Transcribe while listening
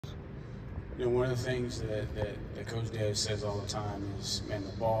One of the things that Coach Dez says all the time is, man,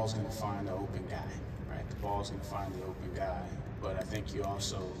 the ball's going to find the open guy, right? The ball's going to find the open guy. But I think you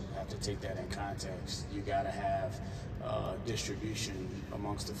also have to take that in context. You got to have distribution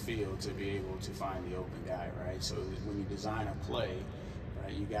amongst the field to be able to find the open guy, right? So when you design a play,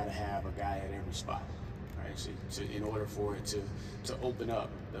 right, you got to have a guy at every spot. Right, so in order for it to open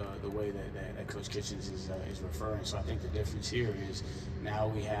up the way that Coach Kitchens is referring. So I think the difference here is now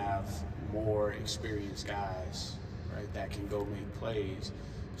we have more experienced guys, right, that can go make plays,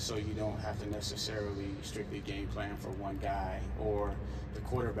 so you don't have to necessarily strictly game plan for one guy, or the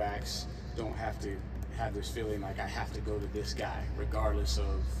quarterbacks don't have to have this feeling like I have to go to this guy regardless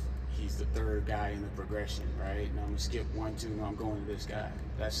of he's the third guy in the progression, right? And I'm going to skip 1, 2, no, I'm going to this guy.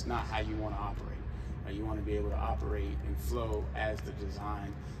 That's not how you want to operate. You want to be able to operate and flow as the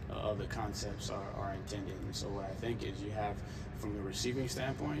design of the concepts are intended. And so what I think is you have, from the receiving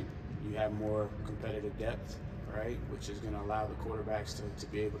standpoint, you have more competitive depth, right, which is going to allow the quarterbacks to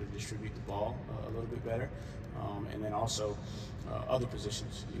be able to distribute the ball a little bit better. And then also other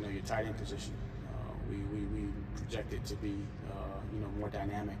positions, your tight end position. We project it to be, more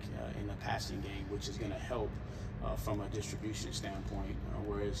dynamic in the passing game, which is going to help from a distribution standpoint.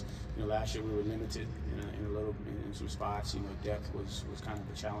 Whereas, last year we were limited in some spots. Depth was kind of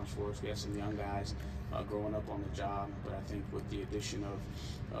a challenge for us. We had some young guys growing up on the job, but I think with the addition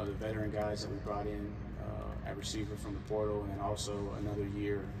of the veteran guys that we brought in at receiver from the portal, and then also another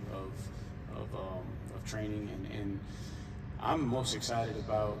year of training, and I'm most excited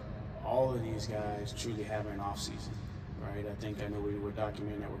about all of these guys truly having an off season, right? I know we're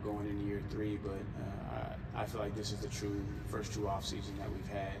documenting that we're going into year 3, but I feel like this is the first true off season that we've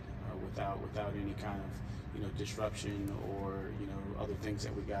had without any kind of disruption or other things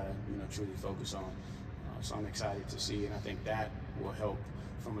that we gotta truly focus on. So I'm excited to see, and I think that will help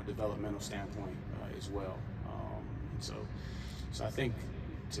from a developmental standpoint as well. So I think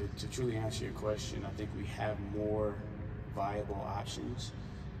to truly answer your question, I think we have more viable options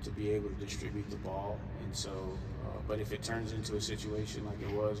to be able to distribute the ball. And so, but if it turns into a situation like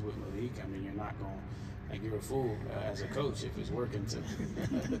it was with Malik, I mean, you're not going, like, you're a fool as a coach if it's working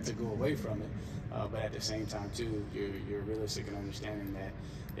to to go away from it. But at the same time too, you're realistic in understanding that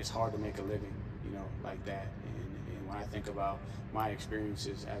it's hard to make a living, like that. And when I think about my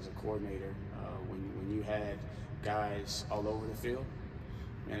experiences as a coordinator, when you had guys all over the field,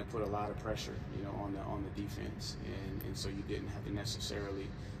 and it put a lot of pressure, on the defense, and so you didn't have to necessarily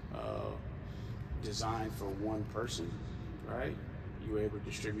design for one person, right? You were able to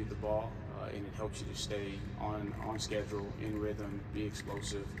distribute the ball, and it helps you to stay on schedule, in rhythm, be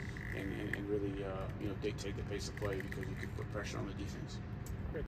explosive, and really dictate the pace of play because you can put pressure on the defense.